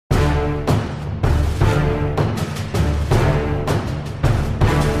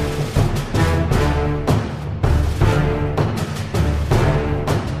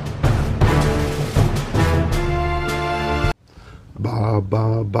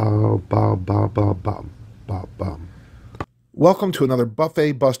Welcome to another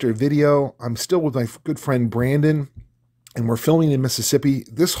Buffet Buster video. I'm still with my good friend Brandon, and we're filming in Mississippi.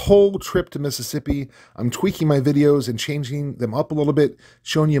 This whole trip to Mississippi, I'm tweaking my videos and changing them up a little bit,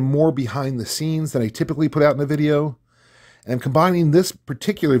 showing you more behind the scenes than I typically put out in a video. And I'm combining this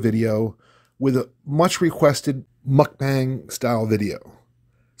particular video with a much requested mukbang style video.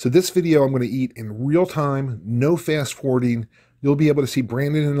 So this video I'm going to eat in real time, no fast forwarding. You'll be able to see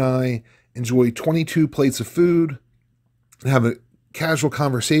Brandon and I enjoy 22 plates of food and have a casual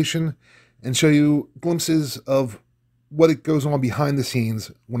conversation and show you glimpses of what it goes on behind the scenes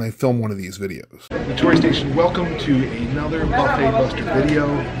when I film one of these videos. Notorious Station, welcome to another Buffet Buster video.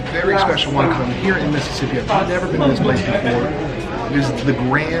 Very special one because I'm here in Mississippi. I've never been to this place before. It is the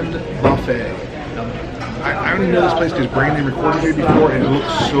Grand Buffet. I only know this place because Brandon recorded here before and it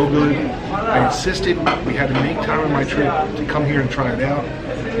looks so good. I insisted we had to make time on my trip to come here and try it out.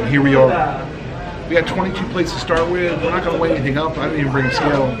 And here we are. We got 22 plates to start with. We're not going to weigh anything up. I didn't even bring a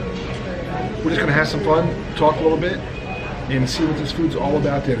scale. We're just going to have some fun, talk a little bit, and see what this food's all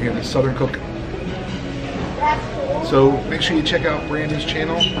about down here, this Southern cooking. So make sure you check out Brandon's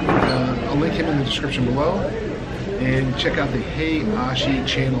channel. I'll link him in the description below. And check out the AYCE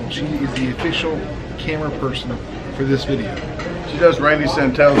channel. She is the official camera person for this video. She does Randy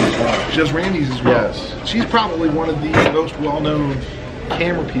Santel's as well. She does Randy's as well. Yes. She's probably one of the most well-known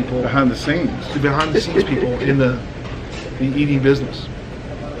camera people. Behind the scenes. Behind the scenes people in the eating business.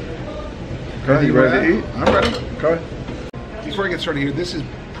 Okay, you ready to eat? I'm ready. Okay. Before I get started here, this is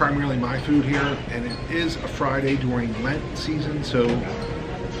primarily my food here, and it is a Friday during Lent season, so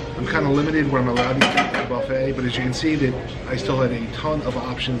I'm kind of limited what I'm allowed to eat at the buffet, but as you can see that I still have a ton of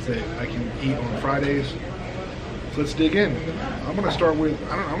options that I can eat on Fridays. So let's dig in. I'm gonna start with,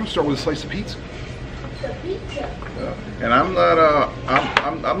 I'm gonna start with a slice of pizza. Yeah. And I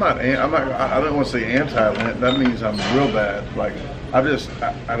don't want to say anti-Lent. That means I'm real bad. Like, I'm different.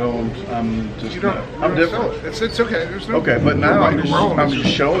 It's okay. There's no. Okay, but now I'm just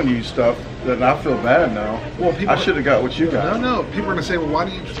showing you stuff that I feel bad now. Well, I should have got what you got. No. People are gonna say, well, why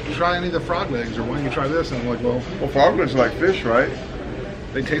don't you try any of the frog legs, or why don't you try this? And I'm like, well, frog legs are like fish, right?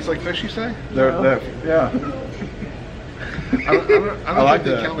 They taste like fish, you say? Yeah. I don't think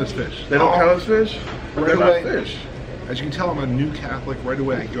they count as fish. They don't count as fish? Right away, fish. As you can tell, I'm a new Catholic. Right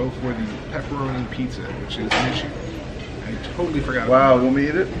away, I go for the pepperoni pizza, which is an issue. I totally forgot about Wow, want me to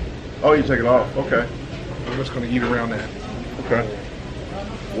eat it? Oh, you take it off. Okay. We're just going to eat around that. Okay.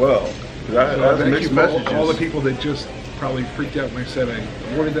 Well, that's mixed messages. All the people that just probably freaked out when I said I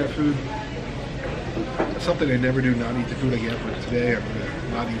ordered that food. It's something I never do, not eat the food I get, but today I'm going to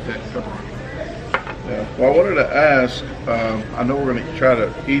not eat that pepperoni. Yeah. Well, I wanted to ask, I know we're going to try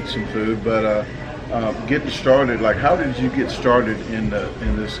to eat some food, but getting started, like, how did you get started in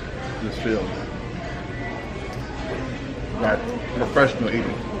this field? Like professional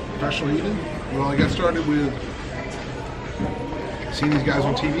eating. Professional eating? Well, I got started with seeing these guys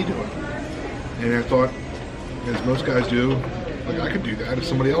on TV do it. And I thought, as most guys do, like, I could do that. If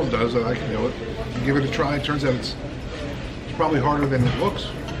somebody else does it, I can do it. And give it a try. It turns out it's probably harder than it looks.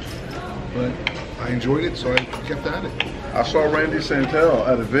 But I enjoyed it, so I kept at it. I saw Randy Santel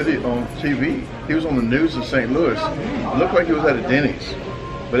at a video on TV. He was on the news in St. Louis. It looked like he was at a Denny's,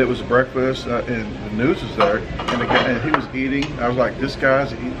 but it was breakfast and the news was there, and he was eating. I was like, this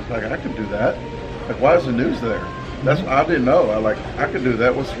guy's eating. Like, I could do that. Like, why is the news there? I didn't know. I could do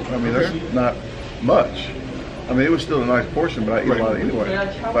that. That's not much. I mean, it was still a nice portion, but I eat a lot anyway.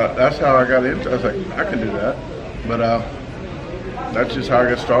 But that's how I got into it. I was like, I can do that. But that's just how I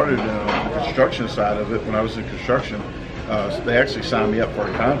got started in the construction side of it. When I was in construction, they actually signed me up for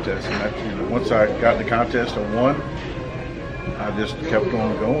a contest, and once I got in the contest and won, I just kept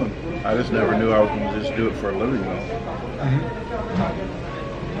on going. I just never knew I was going to just do it for a living, though.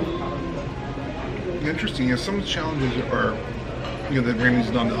 Interesting. Yeah, some of the challenges are, that Randy's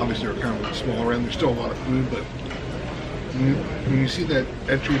done, obviously are kind of smaller end. There's still a lot of food, but when you see that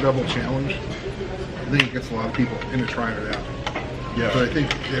entry-level challenge, I think it gets a lot of people into trying it out. Yeah. But I think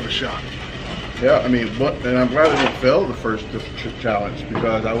they have a shot. Yeah, I mean, and I'm glad I didn't fail the first challenge,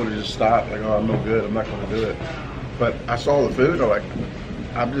 because I would have just stopped, like, oh, I'm no good, I'm not going to do it. But I saw the food,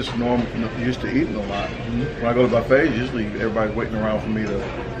 I'm just used to eating a lot. When I go to buffets, usually everybody's waiting around for me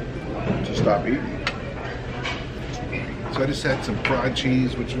to stop eating. So I just had some fried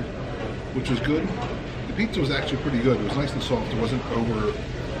cheese, which was good. The pizza was actually pretty good. It was nice and soft. It wasn't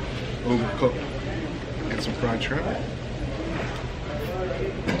overcooked. And some fried shrimp.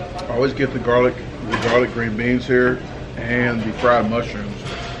 I always get the garlic green beans here, and the fried mushrooms.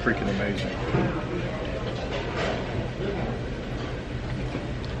 Freaking amazing.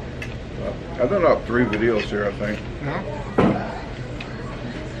 I've done about 3 videos here, I think. Yeah.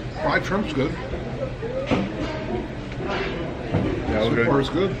 Fried shrimp's good. Yeah, So far it's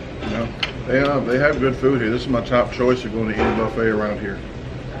good. Yeah. They have good food here. This is my top choice of going to any buffet around here.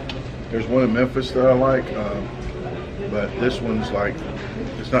 There's one in Memphis that I like, but this one's like,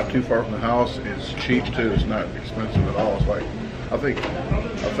 it's not too far from the house. It's cheap too. It's not expensive at all. It's like, I think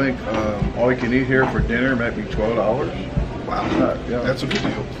all you can eat here for dinner might be $12. Wow, that's a good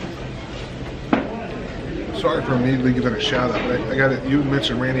deal. Sorry for immediately giving a shout out. I got it. You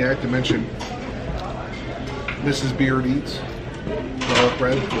mentioned Randy. I have to mention Mrs. Beard Eats garlic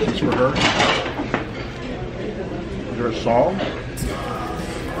bread. It's for her. Is there a song?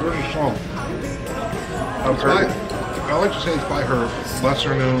 There's a song. I've heard it. I like to say it's by her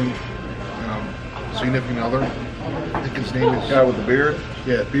lesser known significant other. I think his name is. Guy with the beard?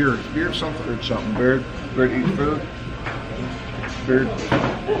 Yeah, Beard. Beard something. Beard something. Beard eats food? Beard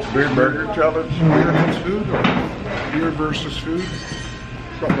burger challenge? Beard eats food or Beard versus food?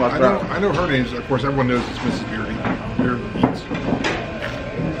 Something like that. I know her name. Of course, everyone knows it's Mrs. Beard Eats.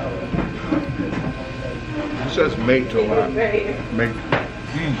 It says mate to a lot. Mate.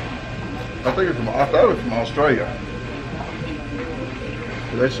 I thought it was from Australia.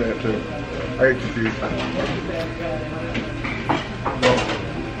 They say it too. I get confused. Well,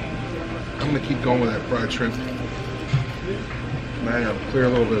 I'm gonna keep going with that fried shrimp. Man, clear a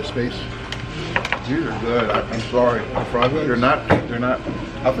little bit of space. These are good. I'm sorry. They're not.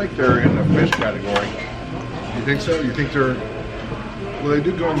 I think they're in the fish category. You think so? You think they're? Well, they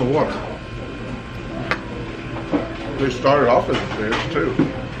do go in the water. They started off as a fish too.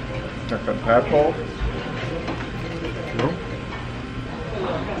 Like a tadpole. No.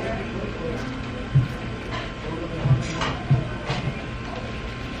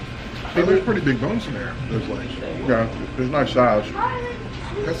 Hey, there's pretty big bones in there. Those legs. Yeah, there's nice size.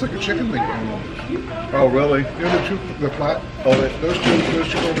 That's like a chicken leg bone almost. Oh, really? You know the flat? Oh, those two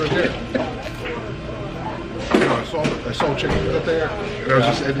bones right there. You know, I saw chicken right there, and I was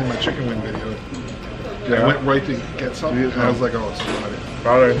just editing my chicken wing video. Yeah. I went right to get something, and I was like, oh, it's funny.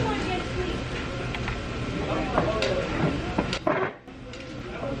 Probably.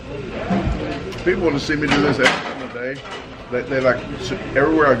 People want to see me do this every single day. They like,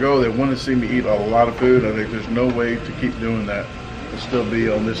 everywhere I go, they want to see me eat a lot of food. I think there's no way to keep doing that and still be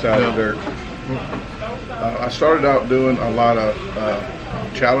on this side of the dirt. I started out doing a lot of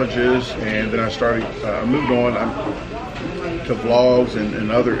challenges, and then I moved on to vlogs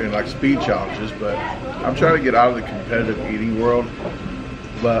and like speed challenges, but I'm trying to get out of the competitive eating world.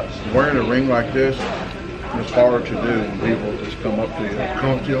 But wearing a ring like this, it's hard to do when people just come up to you.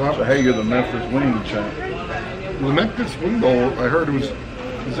 So, hey, you're the Memphis Wing champ. The Memphis Wing Bowl, I heard it was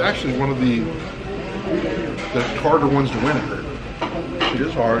actually one of the harder ones to win. I heard. It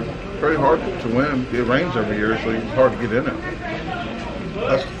is hard. Very hard to win. It rains every year, so it's hard to get in it.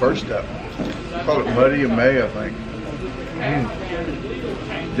 That's the first step. I call it muddy in May, I think.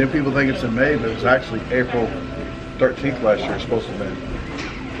 Then people think it's in May, but it's actually April 13th last year. It's supposed to be.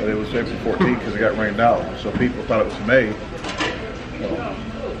 But it was April 14th because it got rained out. So people thought it was May. So,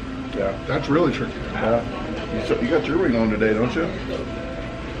 yeah. That's really tricky. Yeah. You got your ring on today, don't you?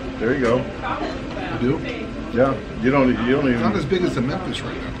 There you go. You do? Yeah. You don't even. It's not as big as the Memphis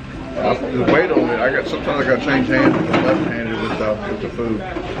right now. The weight on it, sometimes I got to change hands with the left-handed with the food.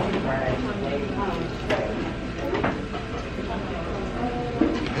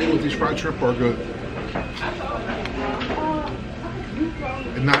 Hey, look, these fried shrimp are good.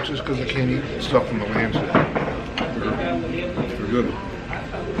 And not just because I can't eat stuff from the land. They're good.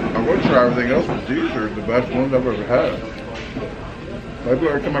 I want to try everything else, but these are the best ones I've ever had. Maybe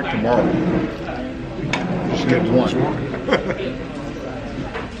I'll come back tomorrow. Just get one.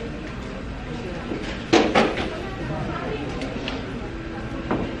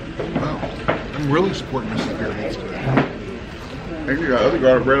 Wow. I'm really supporting Mrs. Beard Eats today. And you got other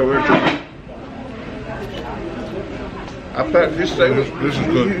garlic bread over there too. He's staying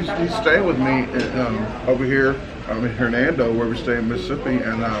with me over here. I'm in Hernando, where we stay in Mississippi,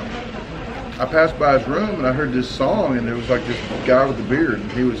 and I passed by his room and I heard this song, and there was like this guy with a beard,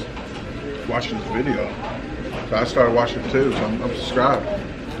 and he was watching this video. So I started watching it too. So I'm subscribed.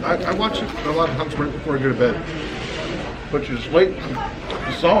 I watch it a lot of times right before I go to bed. But you just wait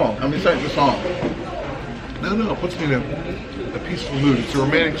the song. How many seconds the song? No, it puts me in a peaceful mood. It's a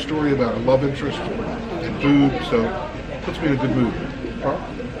romantic story about a love interest and food, so it puts me in a good mood. Huh?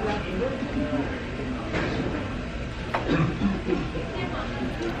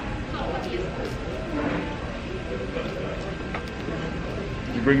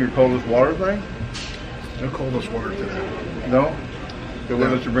 Did you bring your coldest water thing? No coldest water today. No? They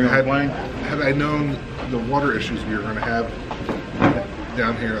wouldn't let you bring on a plane? Had I known the water issues we were going to have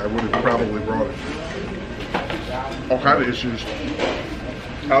down here, I would have probably brought it. All kind of issues.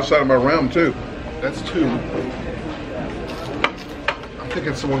 Outside of my realm, too. That's 2. I'm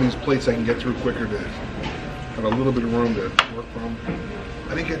thinking some of these plates I can get through quicker to have a little bit of room to work from.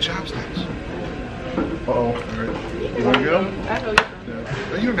 I didn't get chopsticks. Uh-oh. All right. You want to get them? I'll go get them.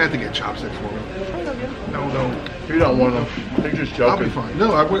 No, you don't have to get chopsticks for me. I'll go get them. No, no. You don't want them. You're just joking. I'll be fine.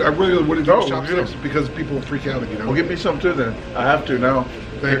 No, I really wouldn't No, use chopsticks get because people will freak out if you don't. Well, give me some too then. I have to now.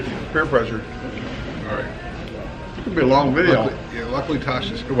 Thank you. Peer pressure. All right. It could be a long video. Luckily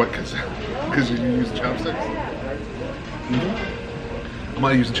Tasha's, what, because you use chopsticks? I'm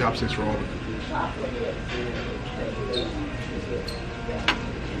not using chopsticks for all of it.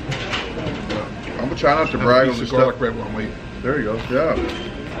 I'm gonna try not to brag on the garlic stuff. bread while I'm waiting. There you go. Yeah.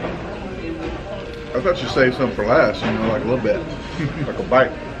 I thought you saved some for last. You know, like a little bit, like a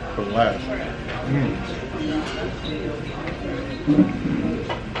bite for last.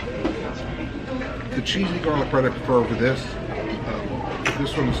 The cheesy garlic bread I prefer over this.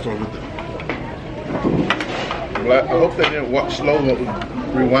 This one is still with it. Well, I hope they didn't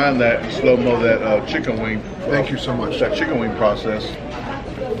rewind that and slow-mo that chicken wing. Thank you so much. That chicken wing process.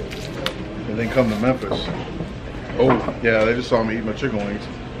 And then come to Memphis. Oh, yeah, they just saw me eat my chicken wings.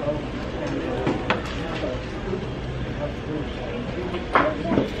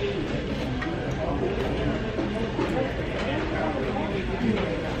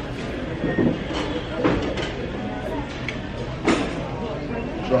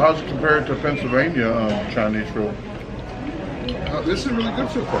 So how's it compared to Pennsylvania Chinese food? This is really good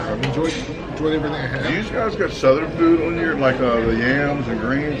so far. I've enjoyed everything I have. Do you guys got Southern food on here, like the yams and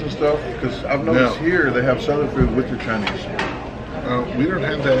greens and stuff? Because I've noticed here they have Southern food with the Chinese. We don't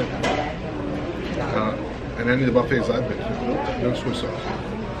have that in any of the buffets I've been to. No soy sauce.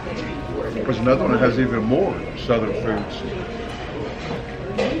 There's another one that has even more Southern foods.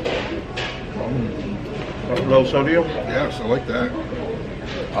 Low sodium? Yes, I like that.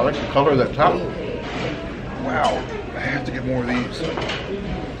 I like the color of that top. Wow, I have to get more of these.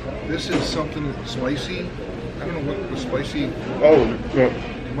 This is something spicy. I don't know what was spicy. Oh,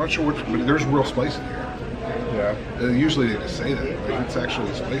 I'm not sure which, but there's real spice in here. yeah. Usually they just say that, like it's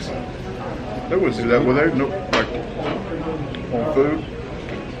actually spicy. They would do that, would they? No, like on food.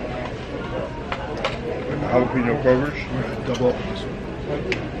 Like jalapeno covers. I'm gonna double up on this one.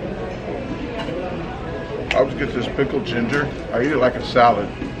 I would get this pickled ginger. I eat it like a salad.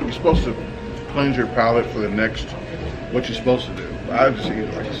 You're supposed to cleanse your palate for the next, what you're supposed to do. I just eat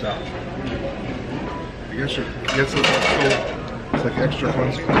it like a salad. I guess it's like extra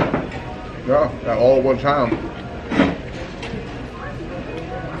cleansing. Yeah, all at one time.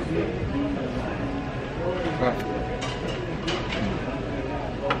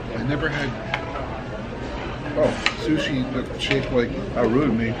 I never had sushi that shaped like That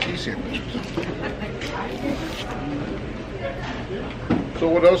ruined me. tea sandwiches. So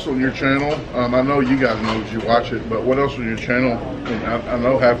what else on your channel? I know you guys know that you watch it, but what else on your channel? And I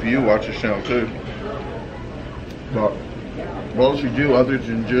know half of you watch this channel too. But what else you do other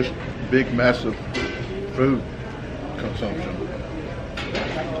than just big, massive food consumption?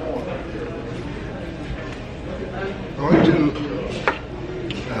 I like to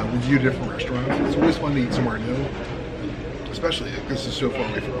review different restaurants. It's always fun to eat somewhere new, especially if this is so far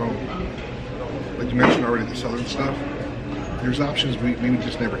away from home. Like you mentioned already, the southern stuff. There's options we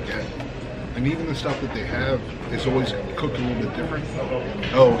just never get. And even the stuff that they have is always cooked a little bit different.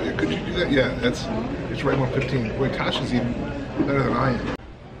 Oh, could you do that? Yeah, it's right 115. Boy, Tasha's even better than I am.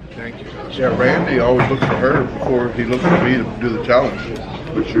 Thank you, Tasha. Yeah, Randy always looks for her before he looks for me to do the challenge.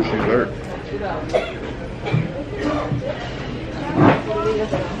 But sure she's there.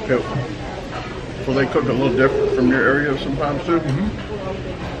 Okay. So they cook a little different from your area sometimes too?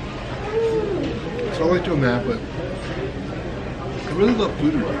 So I like doing that, but I really love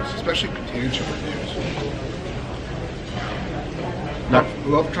food reviews, especially potato chip reviews. I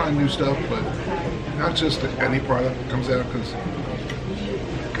love trying new stuff, but not just any product that comes out, because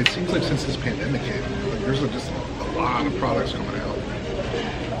it seems like since this pandemic hit, like there's just a lot of products coming out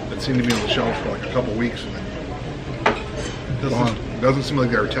that seem to be on the shelf for like a couple weeks, and it doesn't seem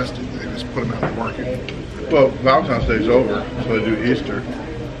like they were tested. They just put them out in the market. Well, Valentine's Day's over, so they do Easter.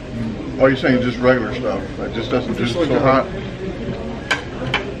 Oh, you're saying just regular stuff? Like just doesn't Just do like so hot?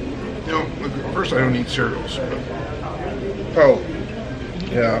 You know, like, first I don't eat cereals. Oh,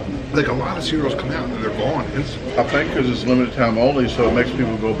 yeah. Like a lot of cereals come out and they're gone instantly. I think because it's limited time only, so it makes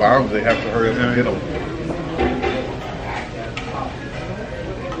people go buy them. They have to hurry up and get them.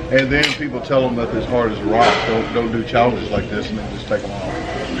 And then people tell them that it's hard as a rock. Don't do challenges like this and then just take them off.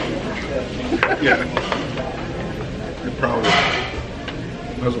 Yeah. It probably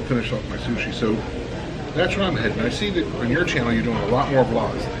might as well finish off my sushi. So that's where I'm heading. I see that on your channel you're doing a lot more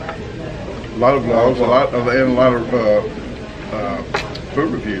vlogs. A lot of vlogs, a lot of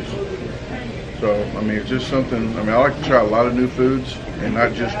food reviews. So I mean, it's just something. I mean, I like to try a lot of new foods and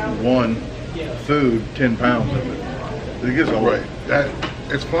not just one food, 10 pounds of it. It gets old. Right.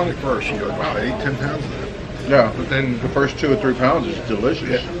 It's fun at first. You're like, wow, I ate 10 pounds of that. Yeah, But then the first 2 or 3 pounds is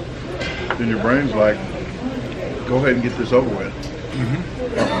delicious. Yeah. Then your brain's like, go ahead and get this over with.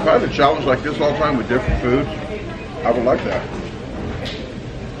 If I had a challenge like this all the time with different foods, I would like that.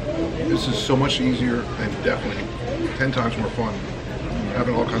 this is so much easier and definitely 10 times more fun.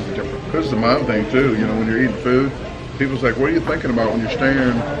 Having all kinds of different. This is the mind thing too. You know, when you're eating food, people's like, what are you thinking about when you're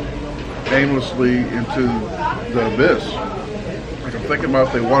staring aimlessly into the abyss? Like, I'm thinking about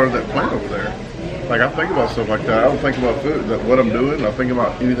if they watered that plant over there. Like, I think about stuff like that. I don't think about food, what I'm doing. I think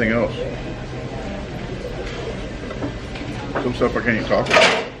about anything else. Some stuff I can't even talk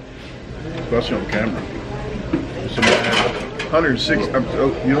about, especially on camera. Somebody has 106.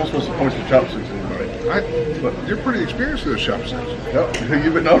 You're not supposed to point your chopsticks at anybody. But you're pretty experienced with those chopsticks. Yep.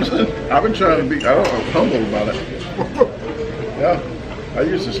 You've been noticing? I've been trying to be, I don't know, humble about it. Yeah. I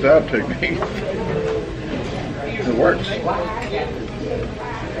use the stab technique. It works.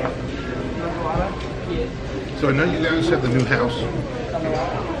 So I know you guys have the new house.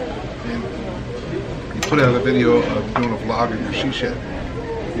 And you put out a video of doing a vlog of your she shed.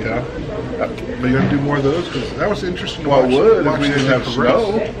 Yeah. But you're going to do more of those? Because that was interesting to Well, I watch. would if watch we as didn't they have progress.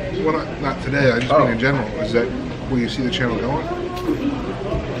 snow. Well, not today. I just mean in general. Is that where you see the channel going?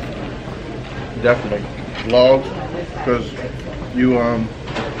 Definitely. Vlogs, because you,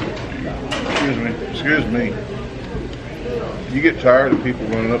 excuse me. You get tired of people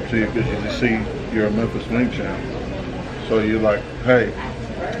running up to you because you see you're a Memphis Wing channel. So you're like, hey,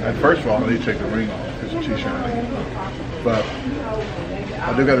 and first of all, I need to take the ring off because it's too shiny. But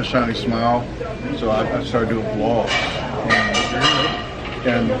I do got a shiny smile, so I started doing vlogs.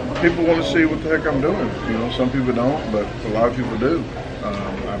 And people want to see what the heck I'm doing. You know, some people don't, but a lot of people do.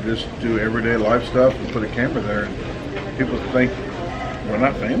 I just do everyday life stuff and put a camera there. And people think we're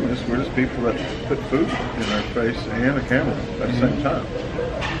not famous. We're just people that put food in their face and a camera at the same time.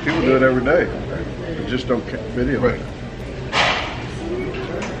 People do it every day. They just don't video it.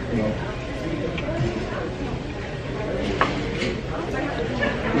 You know.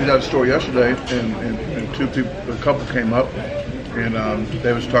 We was at a store yesterday, and a couple came up, and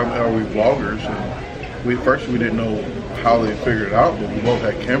they was talking about, are we vloggers? And we didn't know how they figured it out, but we both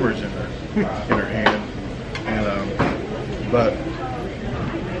had cameras in our hand, and but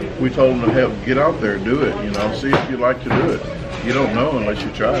we told them to help get out there, do it. You know, see if you like to do it. You don't know unless you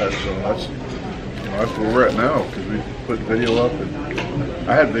try it. So that's where we're at now, because we put video up, and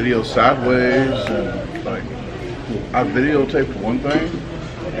I had videos sideways, and like I videotaped one thing.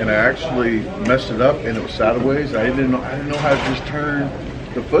 And I actually messed it up, and it was sideways. I didn't know how to just turn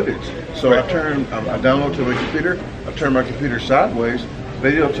the footage. So I downloaded to my computer. I turned my computer sideways,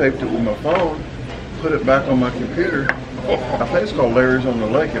 videotaped it with my phone, put it back on my computer. I think it's called Larry's on the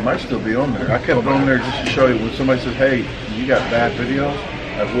Lake. It might still be on there. I kept it on there just to show you when somebody says, "Hey, you got bad videos."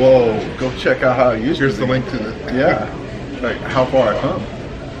 Like, whoa, go check out how it used to be. Here's the link to the. Yeah, like how far I come.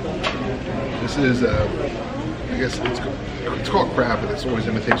 This is, I guess it's called crab, but it's always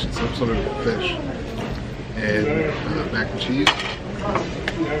imitation, some sort of fish. And mac and cheese.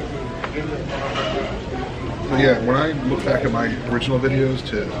 So yeah, when I look back at my original videos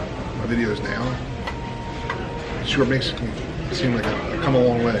to my videos now, it sure makes me seem like I've come a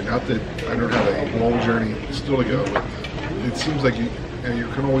long way. Not that I don't have a long journey still to go, but it seems like you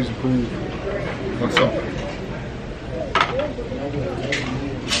can always improve on something.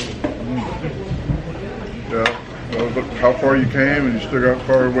 Yeah. Well, look how far you came, and you still got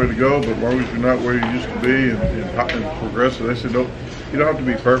far way to go. But as long as you're not where you used to be and progressive, they said, you don't have to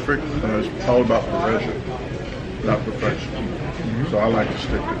be perfect. It's all about progression, not perfection. So I like to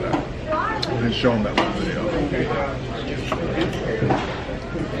stick to that and show them that one video.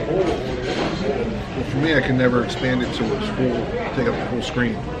 Well, for me, I can never expand it so it's full, take up the whole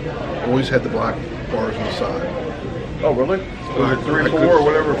screen. I always had the black bars on the side. Oh, really? Was it 3-4 or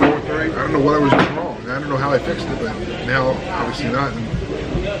whatever, 4-3? I don't know what I was doing wrong. I don't know how I fixed it, but now obviously not.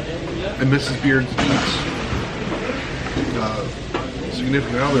 And Mrs. Beard's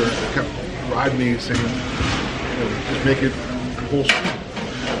significant other kept riding me saying, just make it full screen.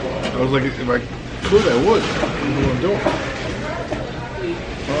 I was like, if I could, I would. I don't know what I'm doing.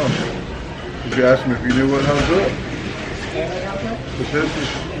 Oh. Did you ask me if you knew how to do it?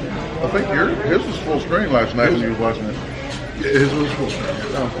 I think his was full screen last night when you was watching it. Yeah, his was full screen.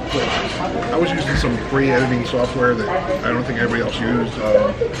 I was using some free editing software that I don't think everybody else used.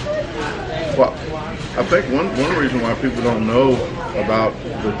 Well, I think one reason why people don't know about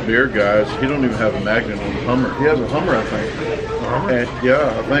the beer guys, he don't even have a magnet on the Hummer. He has a Hummer, I think. And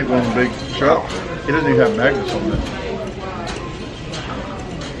yeah, I think one of the big trucks. He doesn't even have magnets on it.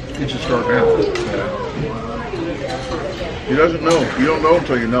 He should start now. Yeah. He doesn't know. You don't know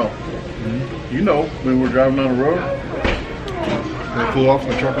until you know. Mm-hmm. You know when we're driving down the road. They pull off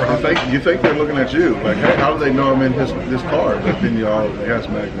the truck. You think they're looking at you like, hey, how do they know I'm in this car? But then he has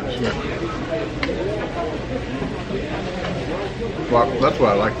magnets. Yeah. Well, that's what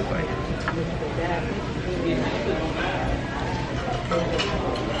I like to think.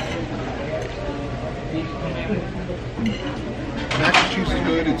 Mac and cheese is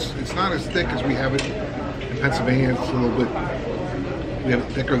good. It's not as thick as we have it in Pennsylvania. It's a little bit. We have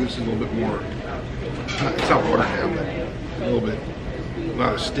it thicker. This is a little bit more. It's not watered down, but a little bit.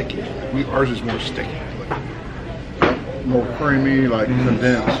 Not as sticky. Ours is more sticky. More creamy, like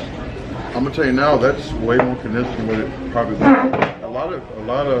condensed. I'm gonna tell you now, that's way more condensed than what it probably was. A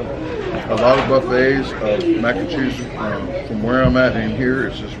lot of buffets of mac and cheese from where I'm at in here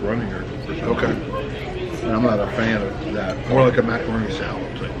is just runnier. Okay. And I'm not a fan of that. More like a macaroni salad.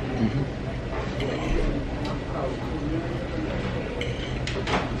 Mm-hmm.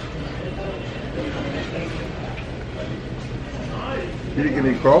 You didn't get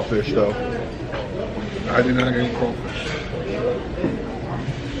any crawfish though. I did not get any crawfish.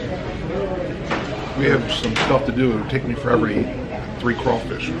 We have some stuff to do. It would take me forever to eat 3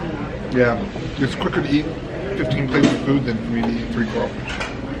 crawfish. Yeah. It's quicker to eat 15 plates of food than for me to eat 3 crawfish.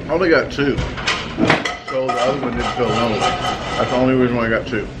 I only got 2. So the other one didn't feel lonely. That's the only reason why I got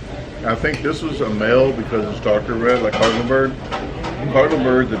 2. I think this was a male because it's darker red, like cardinal bird. Cardinal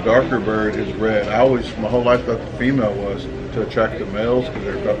bird, the darker bird is red. My whole life thought the female was to attract the males because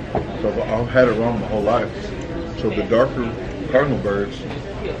they're dark. So I've had it wrong my whole life. So the darker cardinal birds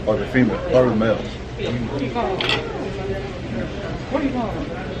are the female, are the males. What are you calling?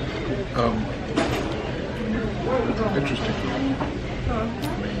 Interesting.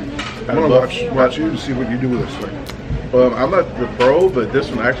 I want to watch you to see what you do with this thing. I'm not the pro, but this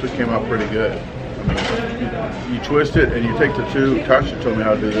one actually came out pretty good. I mean, you twist it and you take the 2. Tosha told me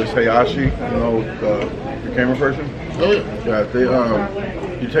how to do this. AYCE, you know, the camera person. Oh yeah.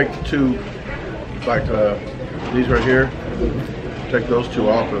 Yeah. You take the 2, like these right here. Take those 2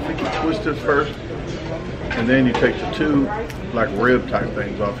 off. But I think you twist this first, and then you take the 2 like rib type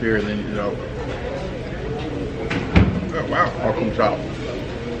things off here, and then you know. Oh wow. All comes out.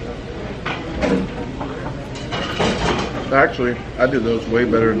 Actually, I did those way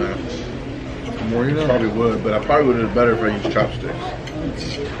better than that. The more you know. Probably would, but I probably would have done better if I used chopsticks.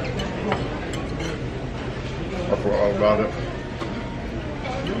 I forgot all about it.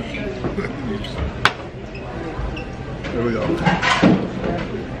 There we go.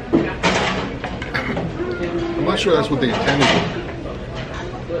 I'm not sure that's what they intended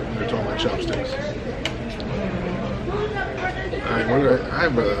when they're talking about chopsticks. Alright, I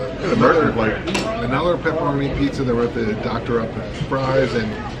have another pepperoni pizza that we're at the Dr. Up and fries, and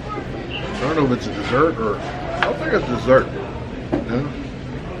I don't know if it's a dessert or. I don't think it's dessert. No?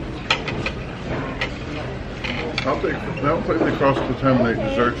 I don't think they cross-contaminate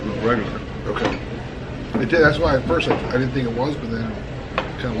desserts with regular. Okay. It did, that's why at first I didn't think it was, but then it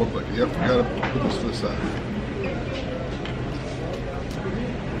kind of looked like it. Yep, we gotta put this to the side.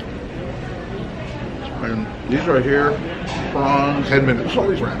 And these right here, prawns. 10 minutes.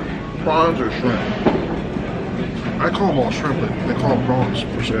 Prawns or shrimp. I call them all shrimp, but they call them prawns.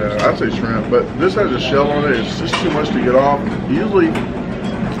 Yeah, I say shrimp, but this has a shell on it. It's just too much to get off. Usually,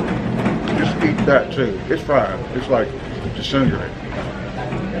 just eat that too. It's fine. It's like disintegrate.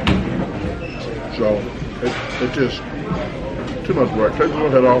 So it's just too much work. Take the little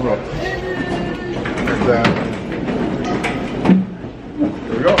head off. Like that.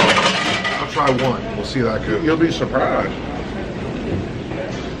 There we go. I'll try one. We'll see how that goes. You'll be surprised.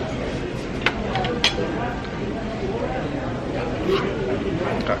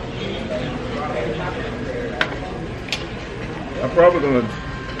 Okay. I'm probably going to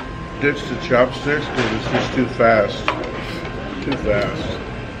ditch the chopsticks because it's just too fast. Too fast.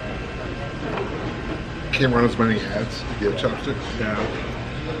 Can't run as many ads if you have chopsticks. Yeah.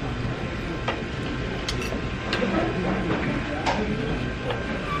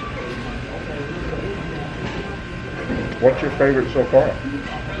 What's your favorite so far?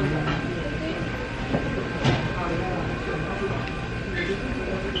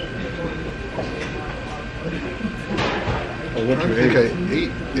 Oh, what I you think ate? I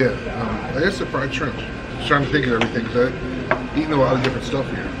ate, yeah. I guess the fried shrimp. Just trying to think of everything because I've eaten a lot of different stuff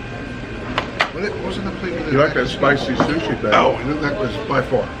here. But it wasn't the plate with it. You like that spicy sushi thing? Oh, that was by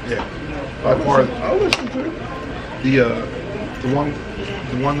far, yeah. By far. I'll listen to it. The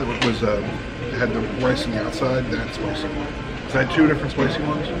one that was had the rice on the outside, that's spicy. So I had 2 different spicy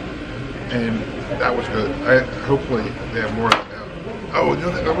ones, and that was good. Hopefully they have more of that now. Oh, no,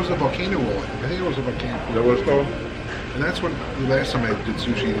 that was a volcano roll. I think it was a volcano. Is that what it's called? And that's when the last time I did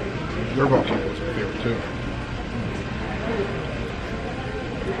sushi, their volcano was my favorite too.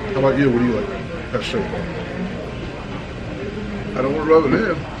 How about you? What do you like? That's so far. I don't want to rub it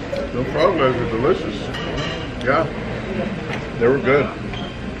in. No problem, those are delicious. Yeah, they were good.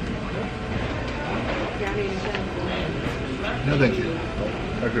 No, thank you.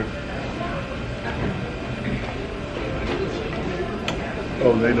 Okay.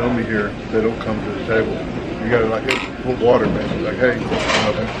 Oh, they know me here. They don't come to the table. You gotta like put water, man. Like, hey,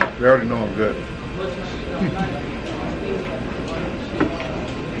 they already know I'm good.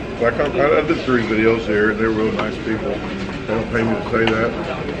 Like I did 3 videos here, and they're real nice people. They don't pay me to say that,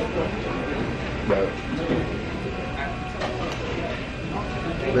 but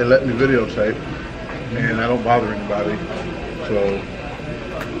they let me videotape, and I don't bother anybody. So,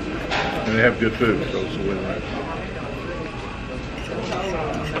 and they have good food, so it's a win-win.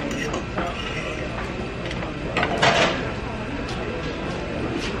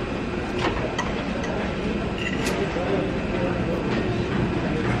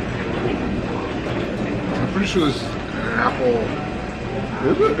 I'm pretty sure this is an apple.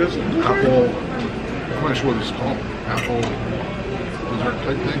 Is it? Is it? Apple. I'm not sure what it's called. Apple dessert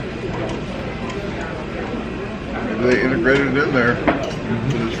type thing. Maybe they integrated it in there.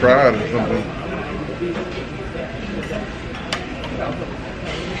 It's fried or something.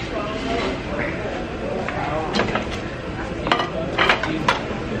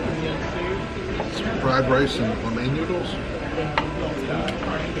 It's fried rice and lo mein noodles.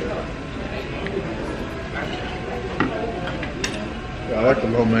 Yeah, I like the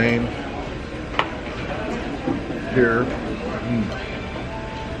lo mein here.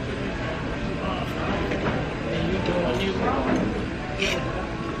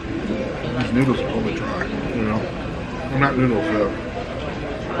 These noodles are a little bit dry, you know. Well, not noodles,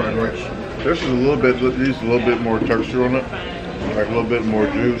 fried rice. This is a little bit. These a little bit more texture on it, like a little bit more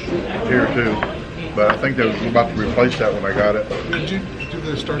juice here too. But I think they was about to replace that when I got it. Could you do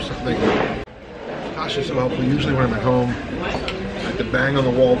the start something? Tosha's so helpful. Usually when I'm at home, I have to bang on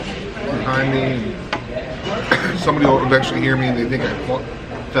the wall behind me, and somebody will eventually hear me and they think I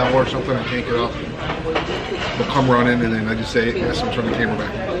fell or something. I can't get up. They'll come running and then I just say, yes, I'm turning the camera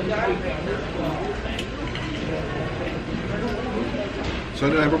back. So I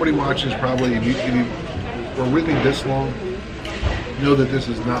know everybody watches probably, if you were with me this long, know that this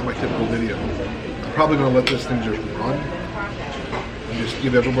is not my typical video. I'm probably going to let this thing just run and just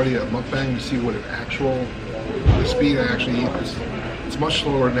give everybody a mukbang to see what an actual, the speed I actually eat is. It's much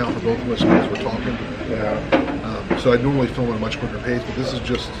slower now for both of us because we're talking. Yeah. So I normally film at a much quicker pace, but this is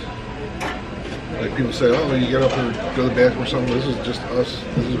just, like people say, oh, you get up or go to the bathroom or something. This is just us.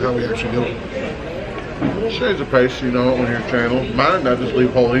 This is how we actually do it. Change the pace, you know, on your channel. Mine, I just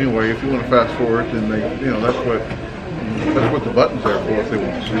leave whole anyway. If you want to fast forward, then they, you know, that's what the button's there for. If they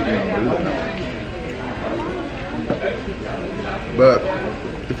want to see, you know, do that. But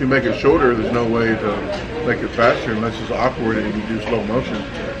if you make it shorter, there's no way to make it faster unless it's awkward and you do slow motion,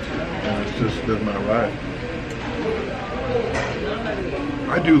 and it just does not right.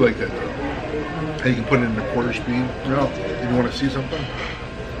 I do like that though. How you can put it in a quarter speed. Yeah. If you want to see something.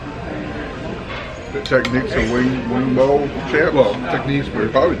 The techniques of wing bowl champs. Well, techniques, but We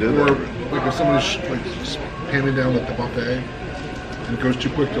probably did or that. like if somebody's like just panning down at the buffet and it goes too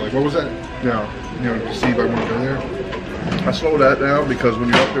quick, you're like, what was that? Yeah. You know, to see if I want to go there. I slow that down because when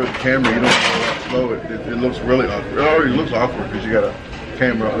you're up there with the camera, you don't know how slow it looks really awkward. It already looks awkward because you got a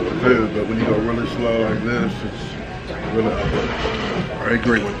camera up with the food, but when you go really slow like this, it's really awkward. I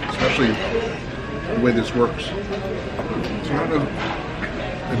agree with, especially the way this works. So I don't know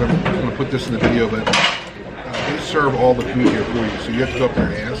if I'm going to put this in the video, but they serve all the food here for you, so you have to go up there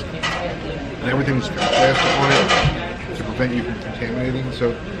and ask. And everything's got plastic on it to prevent you from contaminating.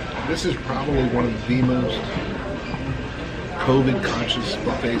 So this is probably one of the most COVID-conscious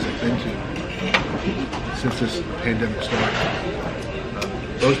buffets I've been to since this pandemic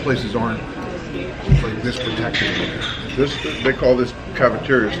started. Those places aren't like this protected. They call this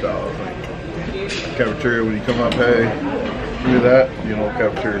cafeteria style, I think. Cafeteria, when you come up, hey, do that, you know,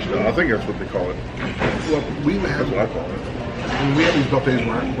 cafeteria style. I think that's what they call it. Well, we That's have, what I call it. I mean, we have these buffets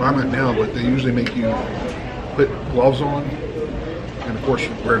where I'm at now, but they usually make you put gloves on, and of course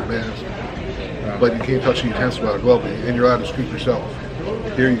wear a mask. But you can't touch the utensil without a glove, and you're allowed to scoop yourself.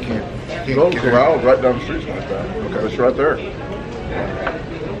 Here you can't. Well, the corral's right down the street like that. Okay, it's right there.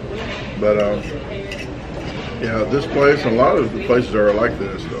 But yeah, this place and a lot of the places are like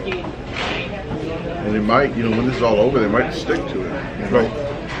this though. And they might, you know, when this is all over, they might stick to it. You know? Right.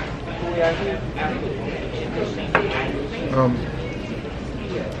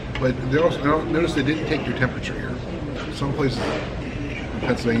 But they also notice they didn't take your temperature here. Some places in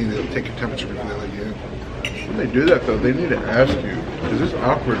Pennsylvania they'll take your temperature before they let you in. When they do that though, they need to ask you, because it's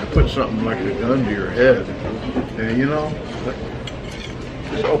awkward to put something like a gun to your head. And you know,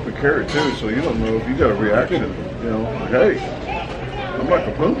 it's open carry too, so you don't know if you got a reaction. You know, like, hey, I'm like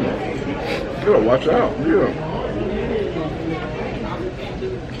a puma. You gotta watch out. Yeah.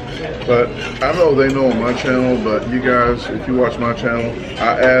 But I know they know on my channel, but you guys, if you watch my channel,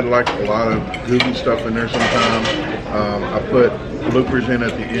 I add like a lot of goofy stuff in there sometimes. I put bloopers in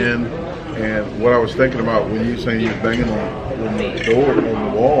at the end. And what I was thinking about when you saying you're banging on the door,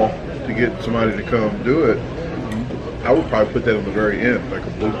 on the wall, to get somebody to come do it, I would probably put that on the very end, like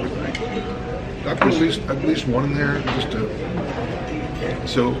a blooper thing. I put at least one in there just to,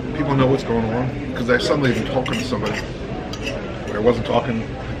 so people know what's going on. Because I suddenly been talking to somebody where I wasn't talking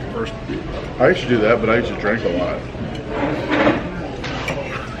at first. I used to do that, but I used to drink a lot.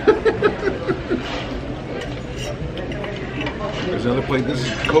 There's another plate. This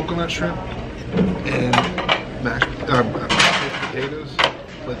is coconut shrimp and mashed potatoes.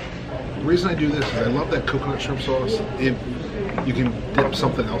 But the reason I do this is I love that coconut shrimp sauce. You can dip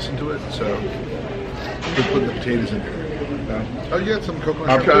something else into it, so just put the potatoes in there. Oh, you got some coconut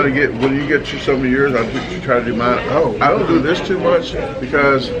shrimp? I'm trying to get, when you get to some of yours, I try to do mine. Oh. I don't do this too much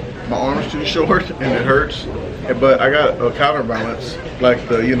because my arm's too short and it hurts. But I got a counterbalance, like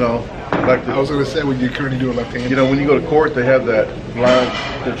the, you know, like the, I was going to say, when you currently do a left-handed. you know, when you go to court, they have that blind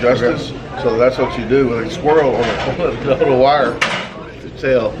to justice. So that's what you do with a squirrel on the wire to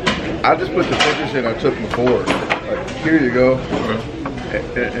tell. I just put the pictures in I took before. Like, here you go.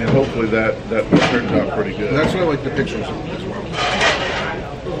 And hopefully that turns out pretty good. And that's why I like the pictures as well.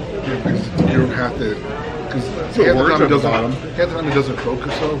 You don't have to, because half the time it doesn't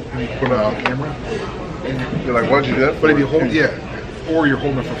focus though when you put it on camera. And you're like, why'd you do that for? But if you hold, yeah, or you're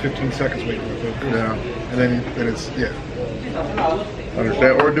holding it for 15 seconds waiting for the focus. Yeah. And then it's, yeah.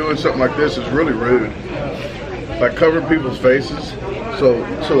 Understand? Or doing something like this is really rude. Like covering people's faces. So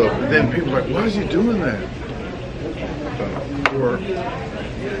then people are like, why is he doing that? Or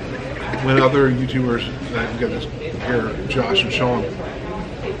when other YouTubers, we got this here, Josh and Sean,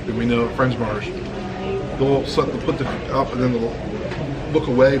 that we know, friends of ours, they'll put the up and then they'll look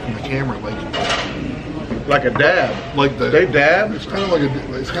away from the camera like a dab. Like they dab? It's kind of like a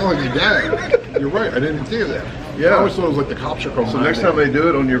dab. You're right, I didn't think of that. Yeah. I always thought it was like the cops are coming. So next time they do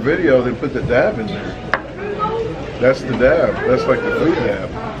it on your video, they put the dab in there. That's the dab. That's like the food dab.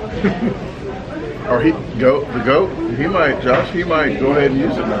 Or the goat, Josh, he might go ahead and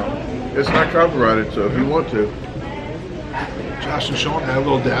use it now. It's not copyrighted, so if you want to. Josh and Sean add a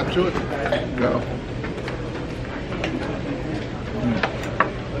little dab to it? No.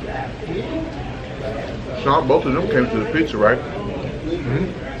 Sean, both of them came to the pizza, right? Mm-hmm.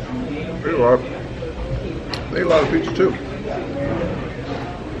 They ate a lot of pizza too.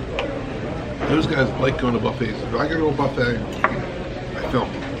 Those guys like going to buffets. If I go to a buffet, I film.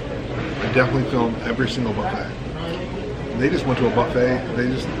 I definitely film every single buffet. They just went to a buffet.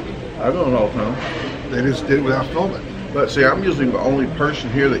 I don't all the time. They just did it without filming. But see, I'm usually the only person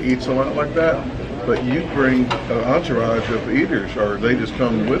here that eats a lot like that. But you bring an entourage of eaters, or they just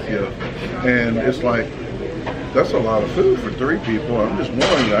come with you, and it's like that's a lot of food for 3 people. I'm just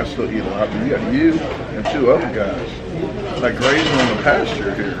one. I still eat a lot. But you got you and 2 other guys, like grazing on the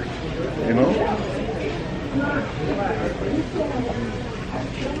pasture here. You know.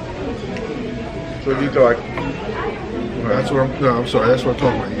 So you go like. That's what I'm sorry. That's what I'm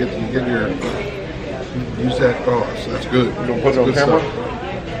talking about. You get your use that. Oh, so that's good. You gonna put it on camera?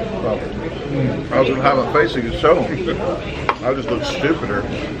 I was gonna have my face so you could show them. I just look stupider.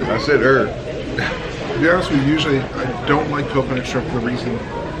 I said her. To be honest with you, usually I don't like coconut shrimp for the reason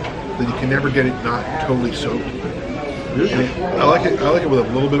that you can never get it not totally soaked. I like it with a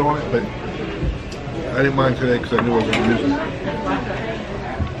little bit on it, but I didn't mind today because I knew I was going to use it.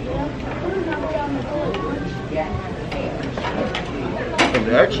 And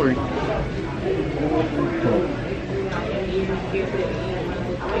they actually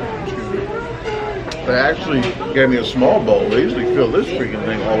gave me a small bowl. They usually fill this freaking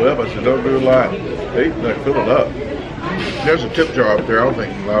thing all the way up. I said, don't do a lot. They fill it up. There's a tip jar up there. I don't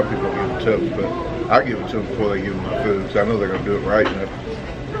think a lot of people get tips, but I I give it to them before they give me my food, because I know they're going to do it right. And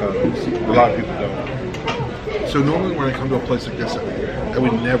a lot of people don't. So normally when I come to a place like this, I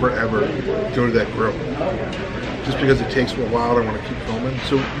would never ever go to that grill. Just because it takes a while, I want to keep filming.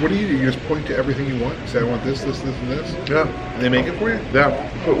 So what do? You just point to everything you want? Say, I want this, this, this, and this? Yeah. And they make it for you? Yeah.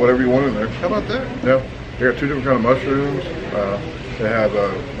 Put whatever you want in there. How about that? Yeah. They got 2 different kind of mushrooms. They have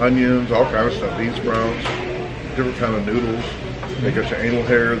onions, all kind of stuff, bean sprouts, different kind of noodles. They got your anal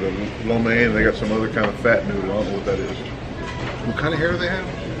hair, the lo mein, and they got some other kind of fat noodle. I don't know what that is. What kind of hair do they have?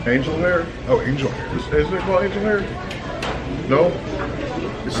 Angel hair? Oh, angel hair. Isn't it called angel hair? No?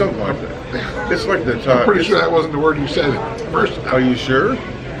 It's something like that. It's like the top. I'm pretty sure that wasn't the word you said first. Are you sure?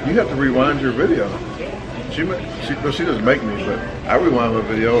 You have to rewind your video. She doesn't make me, but I rewind my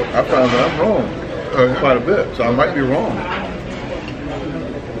video. I found that I'm wrong quite a bit, so I might be wrong.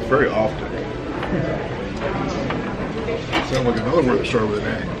 Very often. Sounds like another word that started with an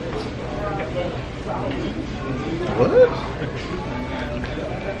A. What?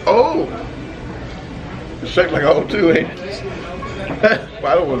 Oh! It's shaped like an O2, ain't it?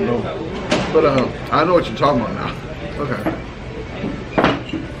 I don't want to know. But I know what you're talking about now. Okay.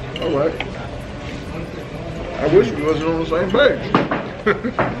 Alright. I wish we wasn't on the same page.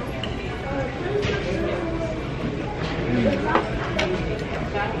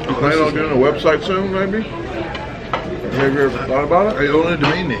 You plan on doing a website soon, maybe? Have you ever thought about it? I own a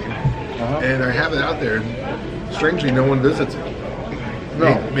domain name, and I have it out there. Strangely, no one visits it.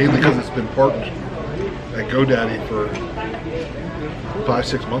 No. Mainly because it's been parked at GoDaddy for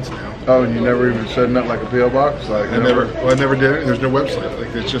 5-6 months now. Oh, and you never even set it up like a PO box? Like I never did it. There's no website.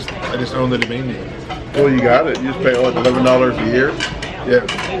 Like it's just I just own the domain name. Well, you got it. You just pay like $11 a year. Yeah.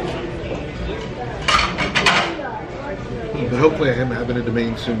 But hopefully I am having a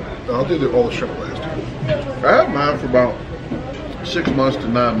domain soon. I'll do all the shop last year. I had mine for about 6 months to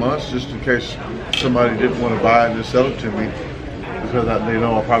 9 months, just in case somebody didn't want to buy it and just sell it to me, because they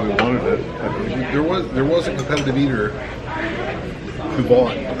know I probably wanted it. There was a competitive eater who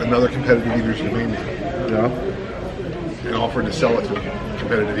bought another competitive eater's domain name. Yeah. And offered to sell it to a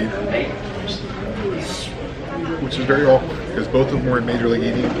competitive eater, which is very awkward because both of them were in Major League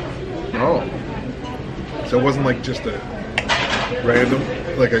Eating. Oh. So it wasn't like just a random,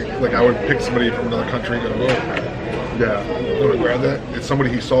 like I would pick somebody from another country and go, oh, yeah, I'm gonna grab that. It's somebody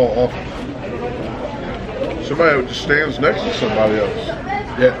he saw often. Somebody who just stands next to somebody else.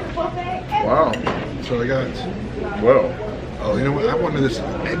 Yeah. Wow. That's what I got. Well. Oh, you know what? I wanted this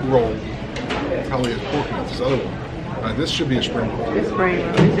egg roll. Probably as pork nuts, this other one. This should be a spring roll. It's spring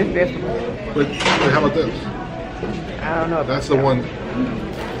roll. It's just vegetables. But how about this? I don't know. That's the one.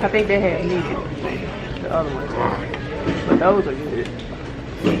 I think they had meat. The other ones. But those are good.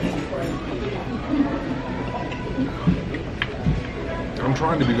 I'm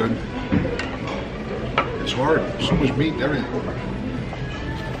trying to be good. It's hard. So much meat and everything.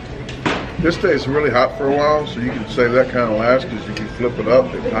 This stays really hot for a while, so you can save that kind of last, because if you flip it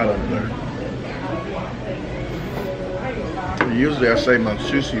up, it's hot under there. Usually I save my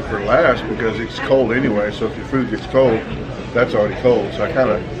sushi for last because it's cold anyway, so if your food gets cold, that's already cold. So I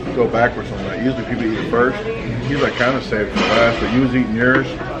kind of go backwards on that. Usually people eat it first. Usually I kind of save it for last, but you was eating yours,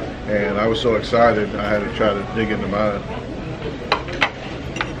 and I was so excited I had to try to dig into mine.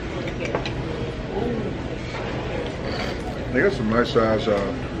 They got some nice size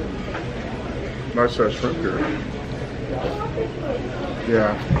shrimp here.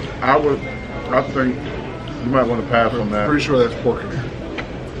 Yeah, I think you might want to pass on that. Pretty sure that's pork in there.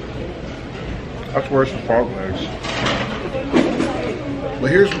 That's worse than frog legs. Well,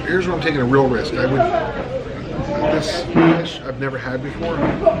 here's where I'm taking a real risk. This fish I've never had before.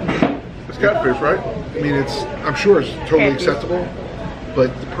 It's catfish, right? I mean, I'm sure it's totally acceptable,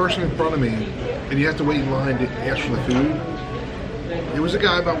 but the person in front of me, and you have to wait in line to ask for the food. It was a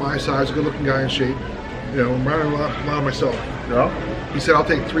guy about my size, a good-looking guy in shape. You know, reminded a lot of myself. Yeah. He said, "I'll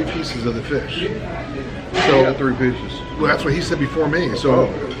take 3 pieces of the fish." So, got 3 pieces. Well, that's what he said before me. So,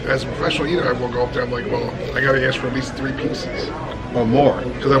 as a professional eater, I will go up there. I'm like, well, I got to ask for at least 3 pieces or more,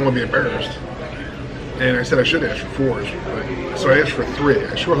 because I want to be embarrassed. And I said I should ask for 4, so I asked for 3.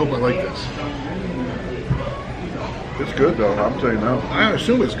 I sure hope I like this. It's good though. I'm telling you now. I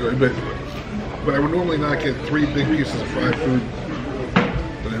assume it's good, but I would normally not get 3 big pieces of fried food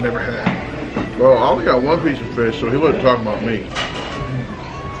that I never had. Well, I only got 1 piece of fish, so he wasn't talking about me.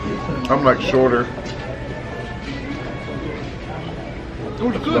 I'm like shorter. Oh,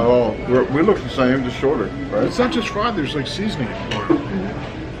 it's good. No, we look the same, just shorter, right? It's not just fried, there's like seasoning for it.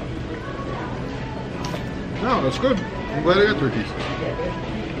 No, that's good. I'm glad I got 3 pieces.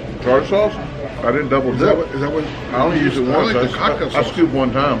 Tartar sauce? I didn't double dip. Is that what? I only used it once. Like the cocktail I sauce. scooped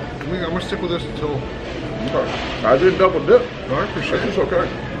one time. I'm gonna stick with this until. I didn't double dip. I appreciate It's it. okay.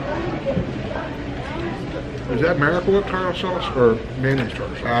 Is that Miracle Whip tartar sauce or mayonnaise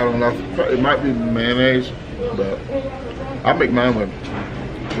tartar sauce? I don't know. It might be mayonnaise, but I make mine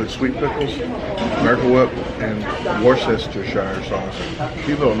with sweet pickles, Miracle Whip, and Worcestershire sauce.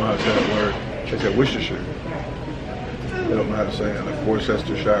 People don't know how to say that word. They say Worcestershire. They don't know how to say it. Like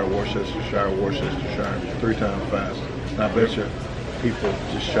Worcestershire, Worcestershire, Worcestershire, 3 times fast. And I bet you people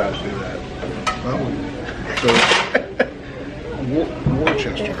just try to do that. So,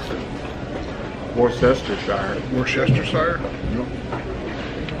 Worcester. Worcestershire. Worcestershire? Yep.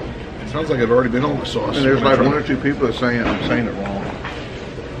 It sounds like I've already been on the sauce. And there's like 1 or 2 people that saying I'm saying it wrong.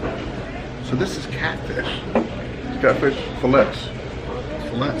 So this is catfish. It's catfish fillets.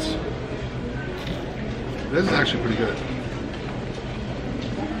 Fillets. This is actually pretty good.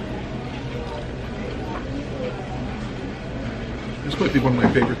 This might be one of my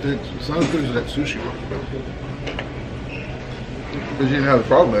favorite things. It's not as good as that sushi one. Because you didn't have the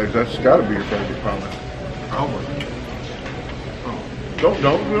frog legs, that's got to be your favorite comment. Oh. Don't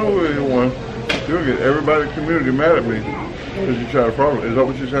anyone. You're going to get everybody in the community mad at me because you tried a frog leg. Is that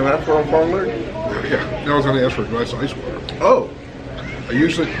what you said? Have frog leg? Yeah. I was going to ask for a glass of ice water. Oh. I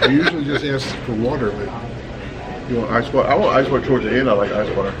usually just ask for water, but You want ice water? I want ice water towards the end. I like ice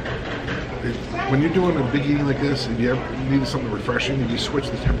water. when you're doing a big eating like this, if you ever need something refreshing, and you switch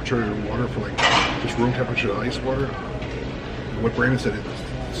the temperature of the water for like just room temperature to ice water. What Brandon said,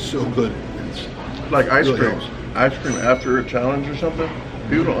 it's so good. It's like ice really cream. helps. Ice cream after a challenge or something.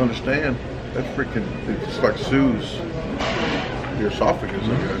 People don't understand. That freaking, it's like soothes your esophagus, I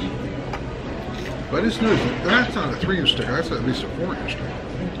guess. But it's news. That's not a 3-inch stick. That's at least a 4-inch stick.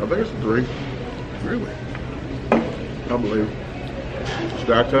 I think it's a 3. Really? I believe.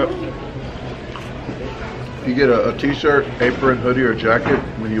 Stacked up. If you get a t-shirt, apron, hoodie, or jacket,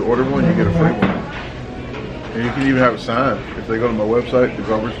 when you order one, you get a free one. And you can even have it signed. If they go to my website, the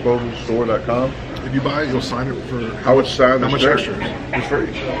Royersford.com. If you buy it, you'll sign it for I would sign how the much shirt. extra? It's free.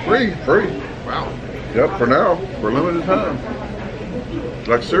 Free. Free. Wow. Yep, for now. For a limited time.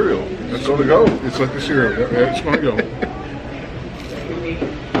 Like cereal. It's going to go. It's like the cereal. Yeah, it's going to go.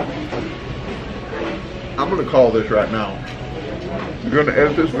 I'm going to call this right now. You're going to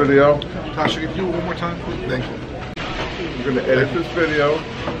edit this video. Tosha, can you do it one more time? Thank you. You're going to edit this video.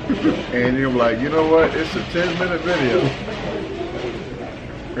 And you're like, you know what? It's a 10-minute video.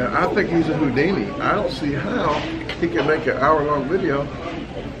 And I think he's a Houdini. I don't see how he can make an hour-long video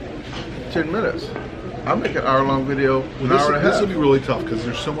 10 minutes. I'll make an hour-long video an hour and a half. This will be really tough because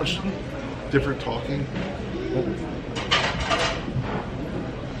there's so much different talking.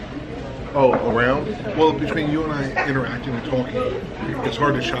 Oh, around? Well, between you and I interacting and talking, it's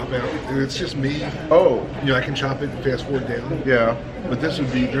hard to chop out. And it's just me. Oh. You know, I can chop it and fast forward down. Yeah. But this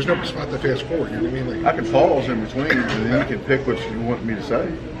would be, there's no spot to fast forward. You know what I mean? Like, I can pause in between and then you can pick what you want me to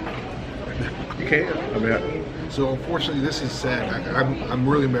say. You can. I mean, so unfortunately, this is sad. I'm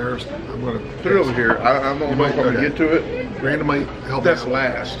really embarrassed. I'm going to put it over here. I don't know if I'm going to get to it. Brandon might help That's out.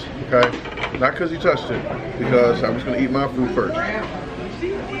 last, okay? Not because he touched it, because I was going to eat my food first.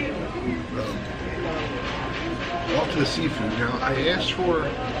 Off to the seafood. Now, I asked for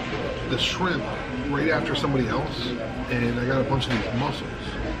the shrimp right after somebody else, and I got a bunch of these mussels.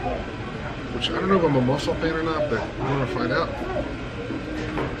 Which I don't know if I'm a mussel fan or not, but we're going to find out.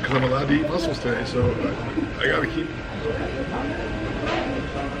 Because I'm allowed to eat mussels today, so I got to keep.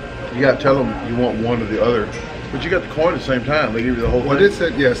 You got to tell them you want one or the other. But you got the corn at the same time. They give you the whole Well, I thing. did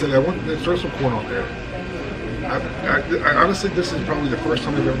say, yeah, I said I want to throw some corn on there. I honestly, this is probably the first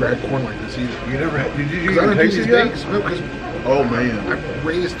time I've ever had corn like this either. You never had, did you Because I don't do taste these it yet? bakes. No, because Oh, man. I've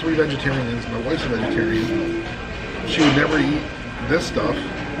raised 3 vegetarians. My wife's a vegetarian. She would never eat this stuff,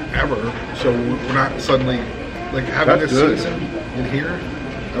 ever. So we're not suddenly, like, having That's this good. season in here,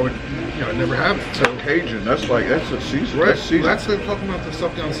 I would, you know, I'd never have it. So, Cajun, that's a season. right, That's season. that's I'm talking about the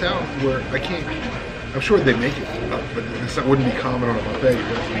stuff down south where I can't, I'm sure they make it, but it wouldn't be common on a buffet.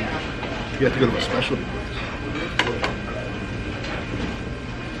 You have to go to a specialty place.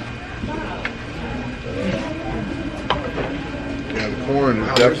 Yeah, the corn is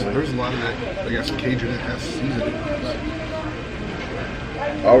Wow, definitely. there's a lot of that, I guess, Cajun that has seasoning.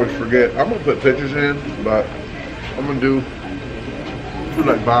 I always forget. I'm gonna put pictures in, but I'm gonna do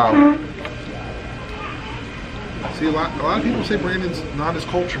like Bob. See, a lot of people say Brandon's not as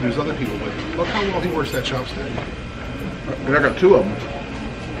cultured as other people, but look how well he works that chopstick. And I got 2 of them.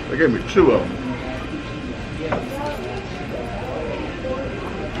 They gave me 2 of them.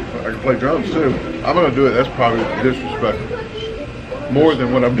 I can play drums too. I'm gonna do it. That's probably disrespectful. More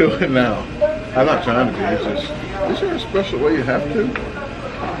than what I'm doing now. I'm not trying to be. It's just, is there a special way you have to?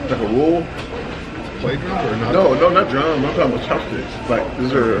 Like a rule? Play drum or not? No, not drum. I'm talking about chopsticks. Like,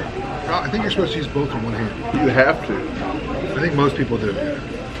 is there? I think you're supposed to use both in one hand. You have to. I think most people do. Yeah.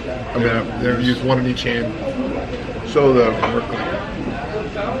 I mean, they use one in each hand. So the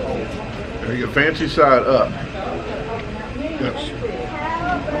There you go. fancy side up. Yes.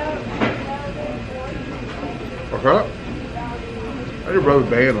 Okay. I did rubber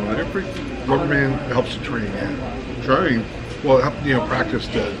band on it. Rubber band helps to train. Yeah. Train. Well, it helps, practice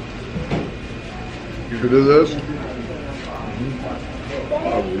to. You could do this.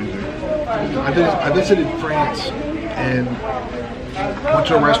 I visited France and went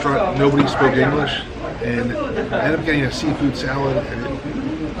to a restaurant. Nobody spoke English, and I ended up getting a seafood salad, and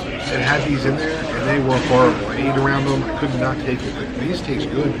it had these in there, and they were horrible. I ate around them. I could not take it. Like, these taste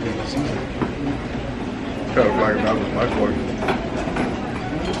good because of the seasoning. Kind of like that was my point.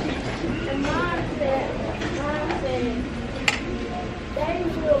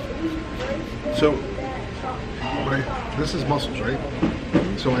 So, this is mussels, right?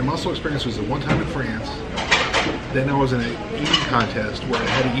 So my mussel experience was the one time in France. Then I was in an eating contest where I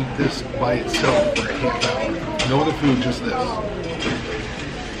had to eat this by itself for a half hour. No other food, just this. And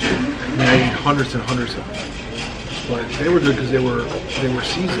I ate hundreds and hundreds of them. But they were good because they were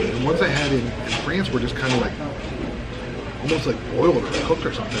seasoned. The ones I had in France were just kind of like almost like boiled or cooked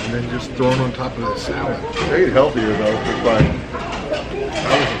or something, and then just thrown on top of the salad. they eat healthier though. It's like,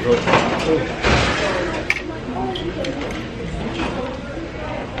 That was really good.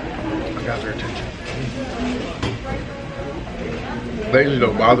 I got their attention. they usually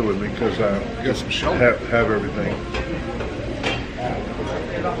don't bother with me because I You got some Shoudt. have everything.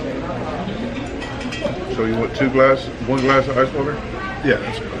 So you want one glass of ice water? Yeah,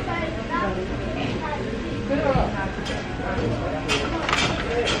 that's good.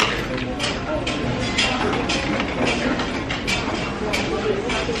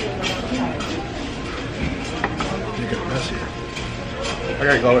 You got a mess here. I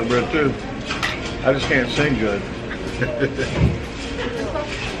got garlic bread too. I just can't sing good.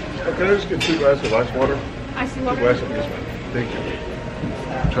 Can I just get 2 glasses of ice water? Ice 2 water. glasses of this one. Thank you.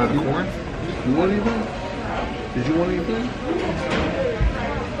 Try the corn. You want anything? Did you want anything?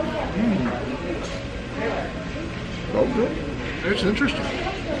 Oh, good. It's interesting.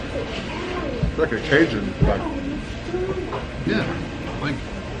 It's like a Cajun. Like, Yeah. Like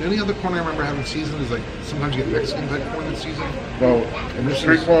any other corn I remember having seasoned is like sometimes you get Mexican type corn that's seasoned. well, And this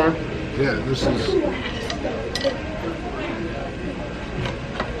street is- corn. Yeah, this is.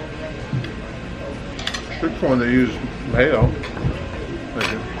 Street corn, they use mayo.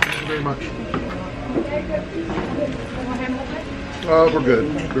 Thank you very much. We're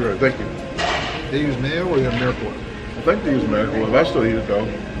good. We're good. Thank you. They use mayo or they have miracle oil? I think they use medical oil. I still eat it though.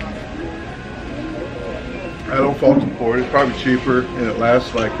 I don't fault them for it. It's probably cheaper and it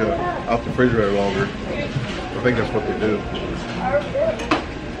lasts like out the refrigerator longer. I think that's what they do.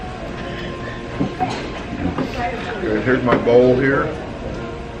 Okay, here's my bowl here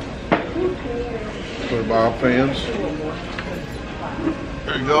for the Bob fans.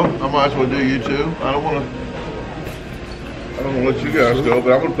 There you go. I might as well do you too. I don't want to let you guys go,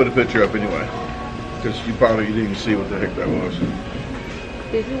 but I'm going to put a picture up anyway. Because you probably didn't even see what the heck that was.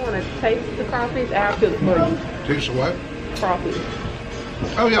 Did you want to taste the crawfish? I'll cook it for you. Taste of what? Crawfish.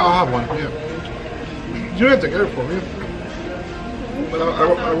 Oh yeah, I'll have one. Yeah. You don't have to get it for me, but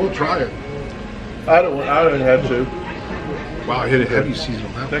I will try it. I don't have to. Wow, I hit a heavy season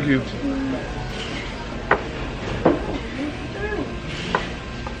on that. Thank you.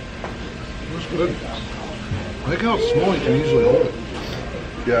 That's good. I like how small you can usually hold it.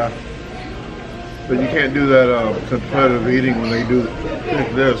 Yeah. But you can't do that competitive eating when they do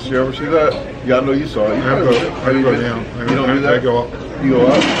this. You ever see that? Yeah, I know you saw it. You I go down. You don't do that? I go up. You go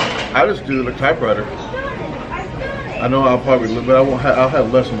up? I just do the typewriter. I know I'll probably, but I won't. I'll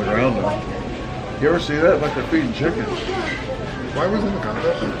have less on the ground though. You ever see that? Like they're feeding chickens. Why was it in the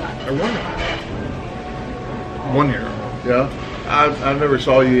contest? I won it. 1 year. Yeah. I never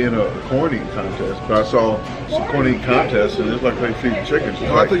saw you in a corn eating contest, but I saw some corn eating contests, and it's like they feed chickens. It's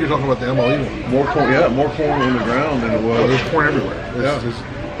Oh, I like thought you were talking about the MLE one. more corn. Yeah, more corn on the ground than it Oh, was. there's corn everywhere. Yeah. There's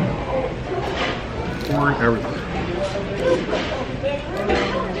corn everywhere.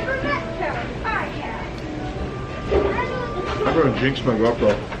 I'm going to jinx my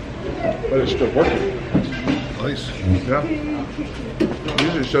GoPro, but it's still working. Nice. Yeah.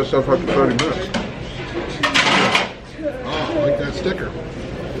 Usually it shuts stuff after 30 minutes. Oh, I like that sticker.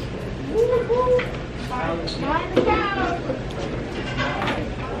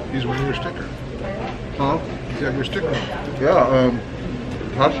 He's wearing your sticker. Huh? You got your sticker on. Yeah.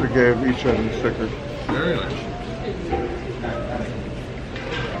 Tosha gave each other a sticker. Very nice.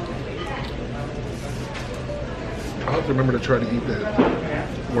 I'll have to remember to try to eat that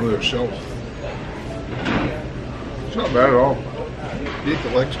one of those shells. It's not bad at all. You eat the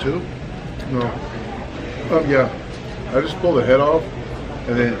legs too? No. Yeah. I just pull the head off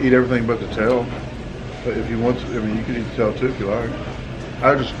and then eat everything but the tail. But if you want to, I mean, you can eat the tail too if you like.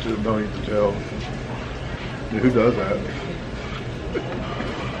 I just don't eat the tail. Yeah, who does that?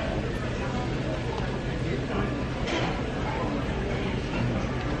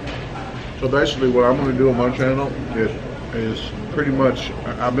 So basically what I'm going to do on my channel is pretty much,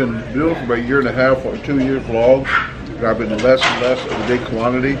 I've been doing for about a year and a half or 2 year vlogs. And I've been less and less of a big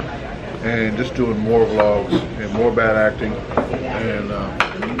quantity and just doing more vlogs and more bad acting. And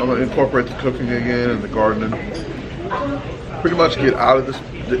I'm going to incorporate the cooking again and the gardening. Pretty much get out of this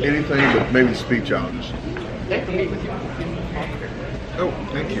anything but maybe speed challenges. Oh,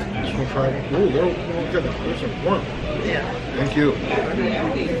 thank you. Just want to try one. Oh, there's some warm. Yeah. Thank you.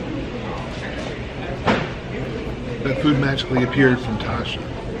 That food magically appeared from Tosha.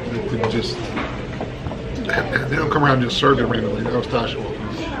 It didn't just, they don't come around and just serve it randomly. That was Tosha.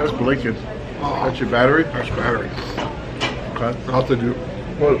 That's blinking. Oh, That's your battery? that's battery. Okay. I'll have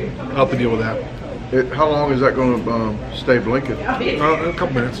to deal with that. How long is that going to stay blinking? In a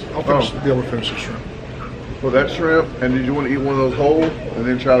couple minutes. I'll be able to finish the shrimp. Well, that shrimp, and did you want to eat one of those whole and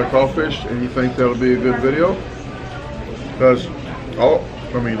then try the crawfish, and you think that'll be a good video? Because,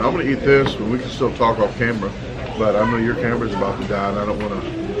 I mean, I'm going to eat this, but we can still talk off camera. But I know your camera's about to die, and I don't want to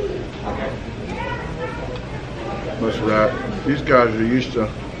mess with that. These guys are used to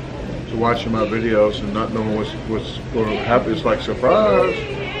watching my videos and not knowing what's going to happen. It's like surprise.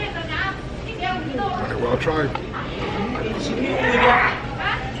 All right, well, I'll try.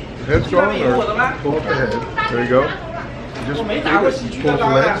 The head's gone, or Pull up the head. there you go. Just eat it. Pull up the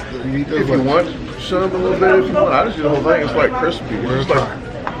legs. You eat those If you legs. want some, a little bit. If you want, I just do the whole thing. It's like crispy. It's just like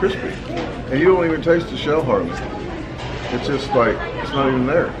crispy, and you don't even taste the shell hardly. It's just like it's not even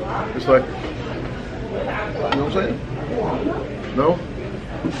there. It's like, you know what I'm saying? No.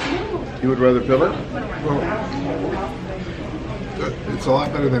 You would rather peel it? Well, it's a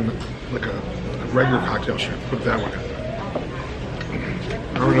lot better than like a regular cocktail shrimp. Put it that way.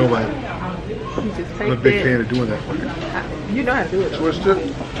 I don't know why. You just take I'm a big that. fan of doing that way. You know how to do it. Though. Twist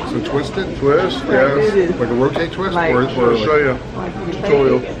it. So twist it, Twist. It Yes. is. like a rotate twist, Like- or I'll show you. Like you take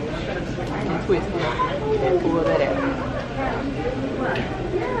Tutorial. it and twist it and pull that out.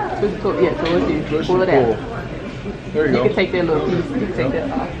 Twist it, yeah, twist it, Twist pull and it out. pull. There you You go. can take that little piece. You can take that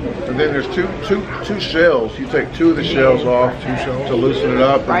off. And then there's two shells. You take two of the shells off. Two shells? To loosen it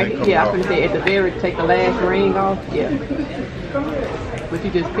up. And Right? then come Yeah, off. I'm gonna say at the very, take the last ring off. Yeah. But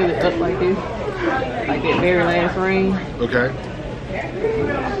you just peel it up like this, like that very last ring. okay.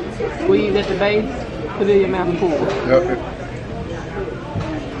 Squeeze at the base, put it in your mouth and pull. Yep.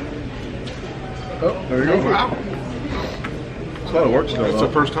 Oh, there you go. Wow, It's a lot of work still. that's though.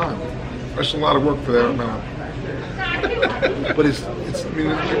 the first time. That's a lot of work for that amount. But it's. I mean,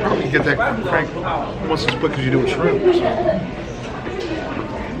 you probably get that crank almost as quick as you do with shrimp. So.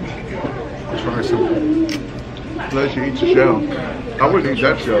 Try some. Unless you eat the shell. I wouldn't eat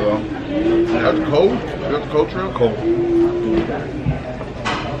that shell though. That's cold. That's cold shrimp. Cold.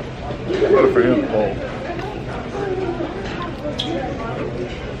 I'm not a fan of cold.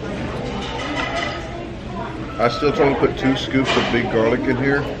 I still trying to put 2 scoops of big garlic in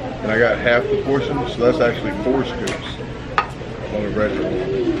here, and I got half the portion, so that's actually 4 scoops on the regular.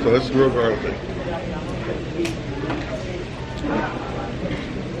 So that's real garlic.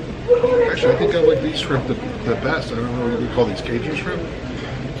 Actually, I think I like these shrimp the best. I don't know what we call these Cajun shrimp.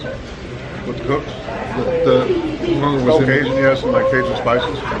 With the cooks? The one that was in Cajun, yeah, some like Cajun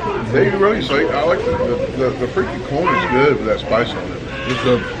spices. They really sweet. I like the freaking corn is good with that spice on it. Just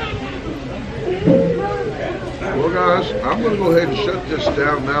the. Well, guys, I'm going to go ahead and shut this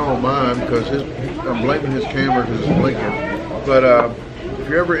down now on mine because I'm blaming his camera because it's blinking. But if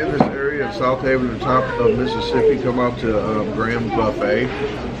you're ever in this area in South Haven, the top of Mississippi, come out to Graham's Buffet.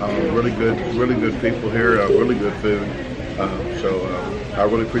 Really good people here. Really good food. So I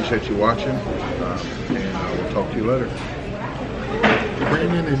really appreciate you watching, and I will talk to you later.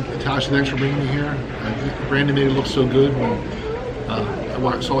 Brandon and Tosha, thanks for bringing me here. Brandon made it look so good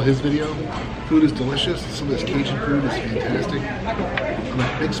when I saw his video. Food is delicious. Some of this Cajun food is fantastic. I'm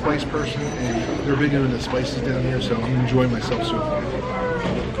a big spice person, and they're big into the spices down here, so I'm enjoying myself so far.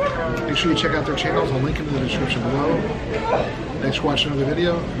 Make sure you check out their channels. I'll link them in the description below. Thanks for watching another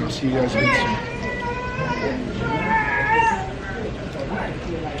video, and I'll see you guys again soon.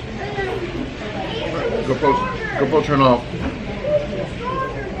 GoPro turn off.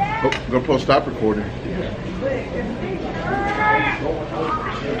 Go post stop recording.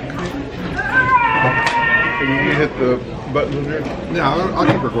 Can you hit the buttons in there? Yeah, I'll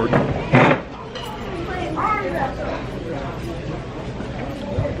keep recording. All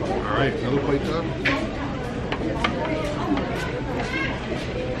right, another plate done.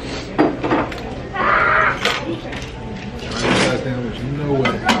 Down, there's no way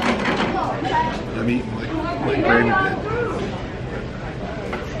I'm eating like Brandon did.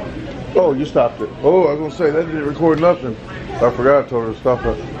 Oh, you stopped it. Oh, I was gonna say that didn't record nothing. I forgot I told her to stop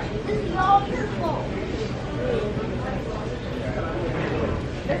it.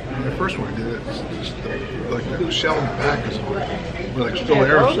 The first one I did it, it's just like the shell in the back is hard. We're like still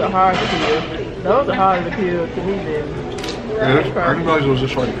air. Those are hard to peel. Those are harder to peel to me than. Yeah, I didn't realize it was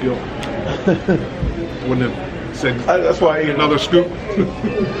this hard to peel. Wouldn't have said. That's why I eat another scoop.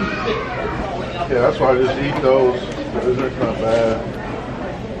 Yeah, that's why I just eat those. Those are not bad.